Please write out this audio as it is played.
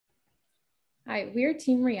Hi, we are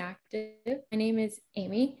Team reActiv. My name is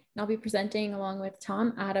Amy, and I'll be presenting along with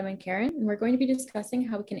Tom, Adam, and Karen, and we're going to be discussing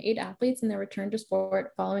how we can aid athletes in their return to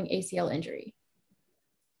sport following ACL injury.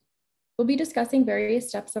 We'll be discussing various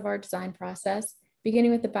steps of our design process,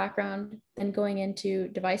 beginning with the background, then going into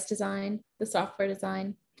device design, the software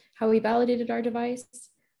design, how we validated our device,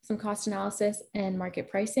 some cost analysis, and market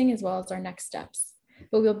pricing, as well as our next steps.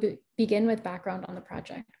 But we'll begin with background on the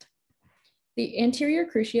project. The anterior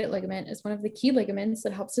cruciate ligament is one of the key ligaments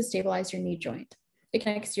that helps to stabilize your knee joint. It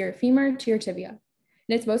connects your femur to your tibia, and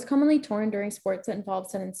it's most commonly torn during sports that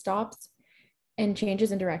involve sudden stops and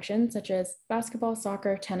changes in direction, such as basketball,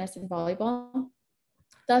 soccer, tennis, and volleyball.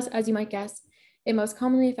 Thus, as you might guess, it most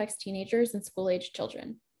commonly affects teenagers and school-aged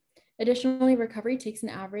children. Additionally, recovery takes an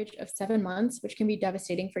average of 7 months, which can be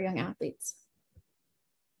devastating for young athletes.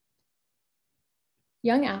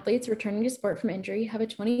 Young athletes returning to sport from injury have a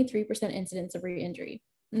 23% incidence of re-injury.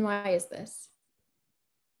 And why is this?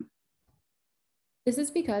 This is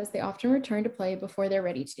because they often return to play before they're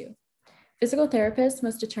ready to. Physical therapists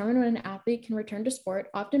must determine when an athlete can return to sport,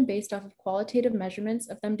 often based off of qualitative measurements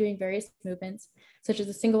of them doing various movements, such as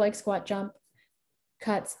a single leg squat jump,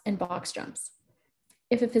 cuts, and box jumps.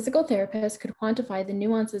 If a physical therapist could quantify the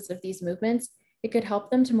nuances of these movements, it could help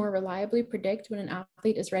them to more reliably predict when an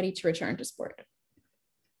athlete is ready to return to sport.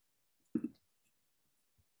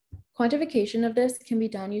 Quantification of this can be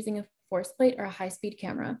done using a force plate or a high-speed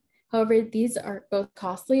camera. However, these are both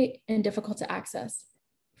costly and difficult to access.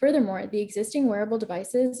 Furthermore, the existing wearable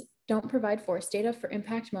devices don't provide force data for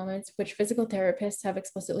impact moments, which physical therapists have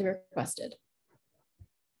explicitly requested.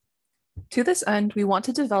 To this end, we want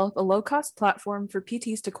to develop a low-cost platform for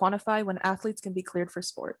PTs to quantify when athletes can be cleared for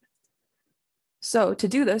sport. So to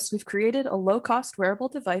do this, we've created a low-cost wearable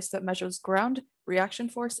device that measures ground, reaction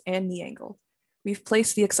force, and knee angle. We've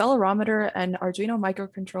placed the accelerometer and Arduino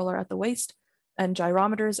microcontroller at the waist and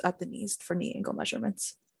gyrometers at the knees for knee angle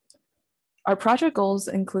measurements. Our project goals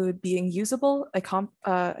include being usable, a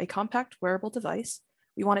compact wearable device.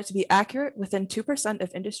 We want it to be accurate within 2%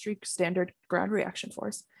 of industry standard ground reaction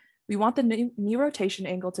force. We want the knee rotation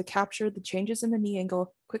angle to capture the changes in the knee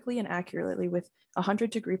angle quickly and accurately with 100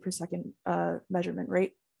 degree per second measurement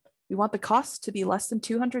rate. We want the cost to be less than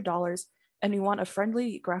 $200, and we want a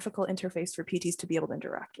friendly graphical interface for PTs to be able to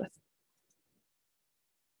interact with.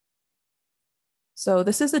 So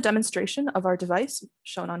this is a demonstration of our device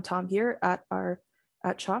shown on Tom here at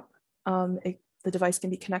CHOP. The device can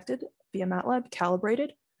be connected via MATLAB,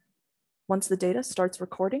 calibrated. Once the data starts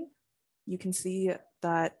recording, you can see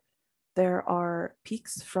that there are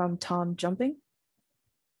peaks from Tom jumping.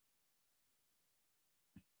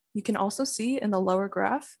 You can also see in the lower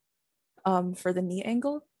graph for the knee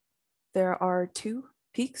angle, there are 2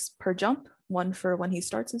 peaks per jump, one for when he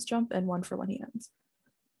starts his jump and one for when he ends.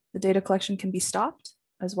 The data collection can be stopped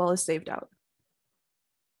as well as saved out.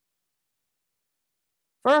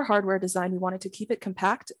 For our hardware design, we wanted to keep it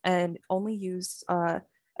compact and only use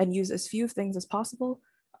as few things as possible.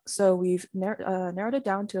 So we've narrowed it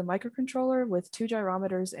down to a microcontroller with 2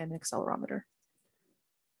 gyrometers and an accelerometer.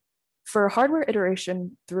 For hardware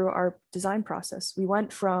iteration through our design process, we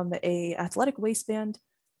went from an athletic waistband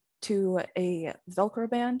to a Velcro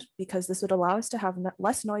band because this would allow us to have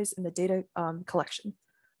less noise in the data collection.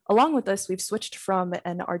 Along with this, we've switched from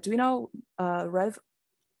an Arduino Rev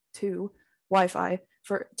 2 Wi-Fi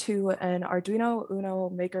to an Arduino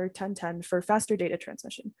Uno Maker 1010 for faster data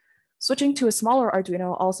transmission. Switching to a smaller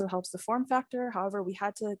Arduino also helps the form factor. However, we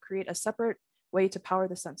had to create a separate way to power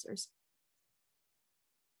the sensors.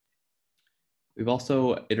 We've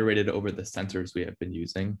also iterated over the sensors we have been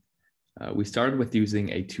using. We started with using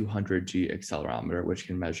a 200G accelerometer, which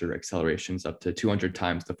can measure accelerations up to 200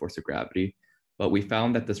 times the force of gravity, but we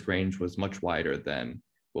found that this range was much wider than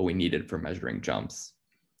what we needed for measuring jumps.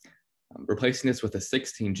 Replacing this with a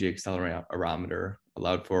 16G accelerometer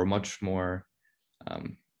allowed for much more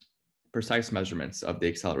precise measurements of the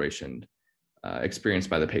acceleration experienced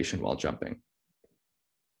by the patient while jumping.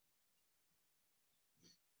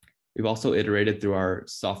 We've also iterated through our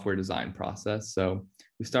software design process. So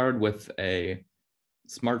we started with a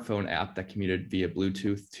smartphone app that communicated via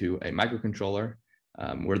Bluetooth to a microcontroller,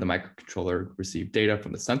 where the microcontroller received data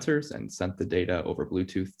from the sensors and sent the data over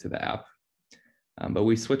Bluetooth to the app. But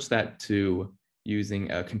we switched that to using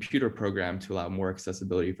a computer program to allow more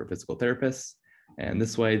accessibility for physical therapists. And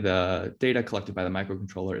this way, the data collected by the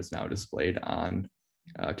microcontroller is now displayed on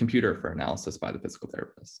a computer for analysis by the physical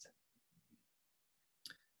therapist.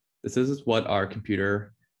 This is what our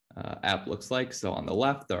computer app looks like. So on the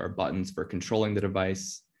left, there are buttons for controlling the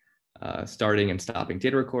device, starting and stopping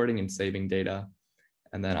data recording and saving data.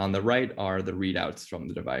 And then on the right are the readouts from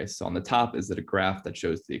the device. So on the top is a graph that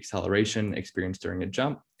shows the acceleration experienced during a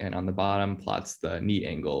jump, and on the bottom plots the knee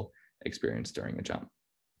angle experienced during a jump.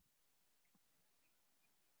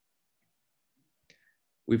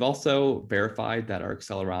 We've also verified that our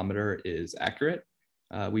accelerometer is accurate.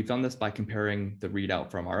 We've done this by comparing the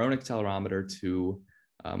readout from our own accelerometer to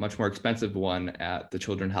a much more expensive one at the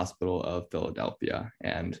Children's Hospital of Philadelphia.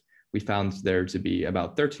 And we found there to be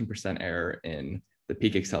about 13% error in the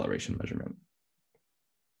peak acceleration measurement.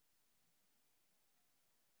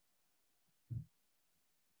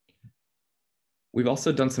 We've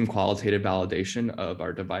also done some qualitative validation of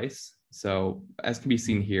our device. So as can be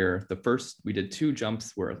seen here, we did 2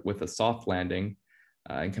 jumps with a soft landing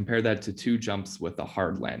and compare that to 2 jumps with a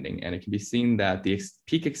hard landing. And it can be seen that the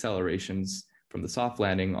peak accelerations from the soft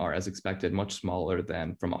landing are, as expected, much smaller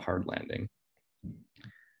than from a hard landing.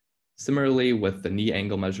 Similarly, with the knee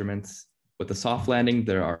angle measurements, with the soft landing,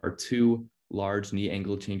 there are 2 large knee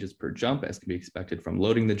angle changes per jump, as can be expected from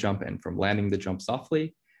loading the jump and from landing the jump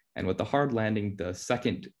softly. And with the hard landing, the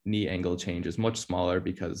second knee angle change is much smaller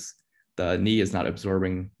because the knee is not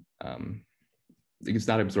absorbing,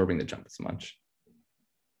 the jump as much.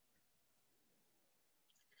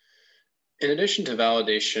 In addition to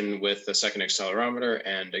validation with the second accelerometer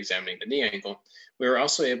and examining the knee angle, we were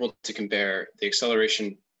also able to compare the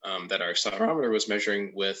acceleration that our accelerometer was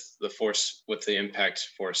measuring with the impact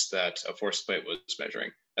force that a force plate was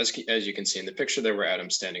measuring. As you can see in the picture, there were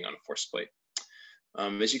atoms standing on a force plate.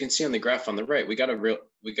 As you can see on the graph on the right, we got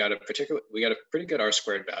a pretty good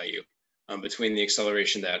R-squared value between the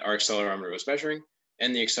acceleration that our accelerometer was measuring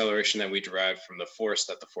and the acceleration that we derived from the force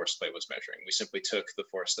that the force plate was measuring. We simply took the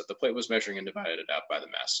force that the plate was measuring and divided it out by the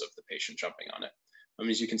mass of the patient jumping on it.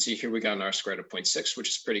 As you can see here, we got an R-squared of 0.6, which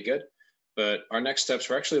is pretty good. But our next steps,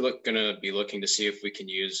 we're actually going to be looking to see if we can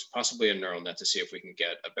use possibly a neural net to see if we can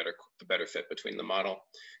get a better fit between the model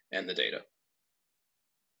and the data.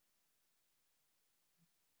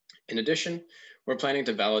 In addition, we're planning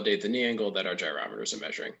to validate the knee angle that our gyrometers are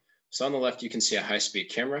measuring. So on the left, you can see a high-speed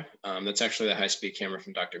camera. That's actually the high-speed camera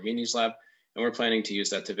from Dr. Meany's lab. And we're planning to use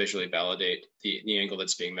that to visually validate the knee angle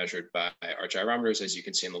that's being measured by our gyrometers, as you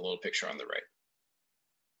can see in the little picture on the right.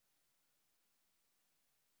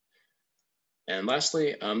 And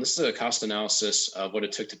lastly, this is a cost analysis of what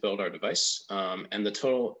it took to build our device. And in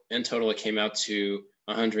total, it came out to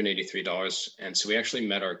 $183. And so we actually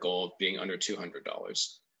met our goal of being under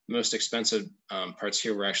 $200. The most expensive parts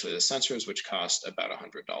here were actually the sensors, which cost about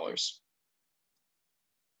 $100.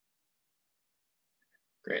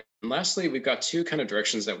 Great. And lastly, we've got 2 kind of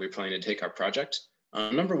directions that we plan to take our project.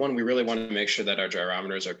 Number 1, we really want to make sure that our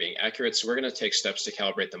gyrometers are being accurate. So we're going to take steps to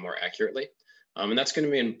calibrate them more accurately. And that's going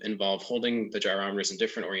to involve holding the gyrometers in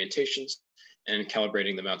different orientations and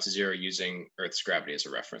calibrating them out to 0 using Earth's gravity as a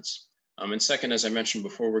reference. And second, as I mentioned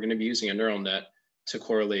before, we're going to be using a neural net to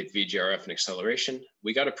correlate VGRF and acceleration.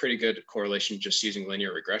 We got a pretty good correlation just using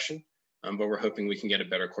linear regression, but we're hoping we can get a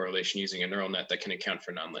better correlation using a neural net that can account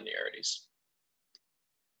for nonlinearities.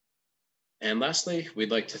 And lastly,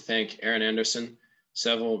 we'd like to thank Aaron Anderson,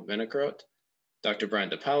 Seville Benakarot, Dr. Brian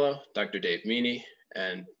DePaolo, Dr. Dave Meany,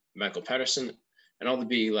 and Michael Patterson, and all the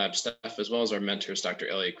BE Lab staff, as well as our mentors, Dr.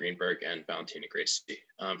 Elliot Greenberg and Valentina Gracie,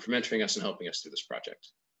 for mentoring us and helping us through this project.